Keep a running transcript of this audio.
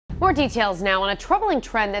More details now on a troubling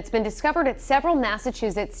trend that's been discovered at several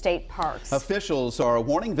Massachusetts state parks. Officials are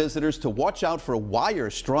warning visitors to watch out for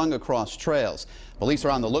wires strung across trails. Police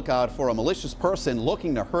are on the lookout for a malicious person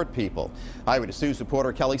looking to hurt people. Eyewitness News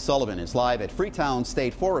reporter Kelly Sullivan is live at Freetown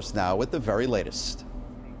State Forest now with the very latest.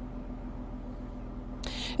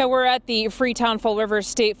 And we're at the Freetown Fall River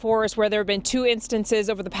State Forest, where there have been two instances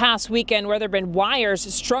over the past weekend where there have been wires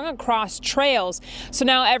strung across trails. So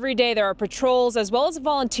now every day there are patrols as well as a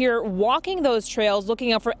volunteer walking those trails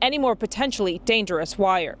looking out for any more potentially dangerous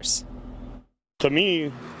wires. To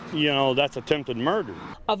me, that's attempted murder.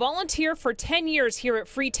 A volunteer for 10 years here at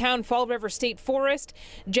Freetown Fall River State Forest,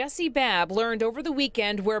 Jesse Babb learned over the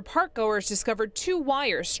weekend where parkgoers discovered two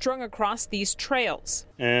wires strung across these trails.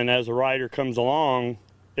 And as a rider comes along,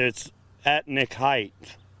 it's at neck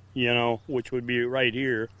height, which would be right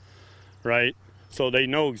here, right? So they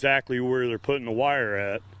know exactly where they're putting the wire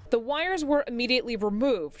at. The wires were immediately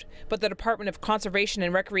removed, but the Department of Conservation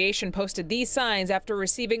and Recreation posted these signs after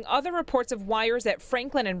receiving other reports of wires at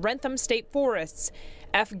Franklin and Wrentham State Forests.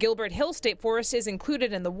 F. Gilbert Hill State Forest is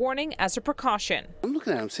included in the warning as a precaution. I'm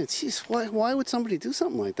looking at him saying, geez, why would somebody do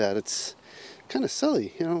something like that? It's kind of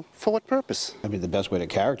silly, for what purpose? I mean, the best way to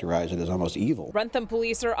characterize it is almost evil. Wrentham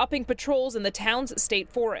police are upping patrols in the town's state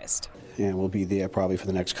forest. And we'll be there probably for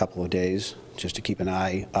the next couple of days just to keep an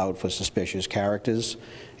eye out for suspicious characters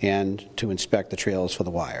and to inspect the trails for the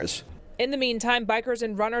wires. In the meantime, bikers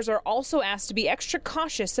and runners are also asked to be extra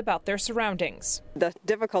cautious about their surroundings. The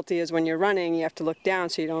difficulty is when you're running, you have to look down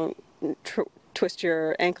so you don't twist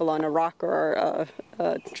your ankle on a rock or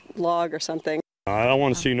a log or something. I don't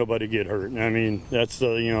want to see nobody get hurt. I mean, that's the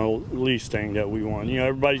least thing that we want.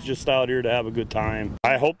 Everybody's just out here to have a good time.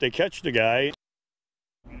 I hope they catch the guy.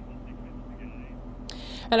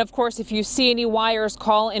 And of course, if you see any wires,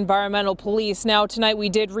 call environmental police. Now, tonight we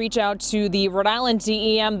did reach out to the Rhode Island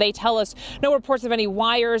DEM. They tell us no reports of any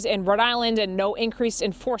wires in Rhode Island and no increased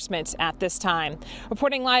enforcement at this time.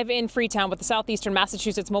 Reporting live in Freetown with the Southeastern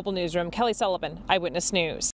Massachusetts Mobile Newsroom, Kelly Sullivan, Eyewitness News.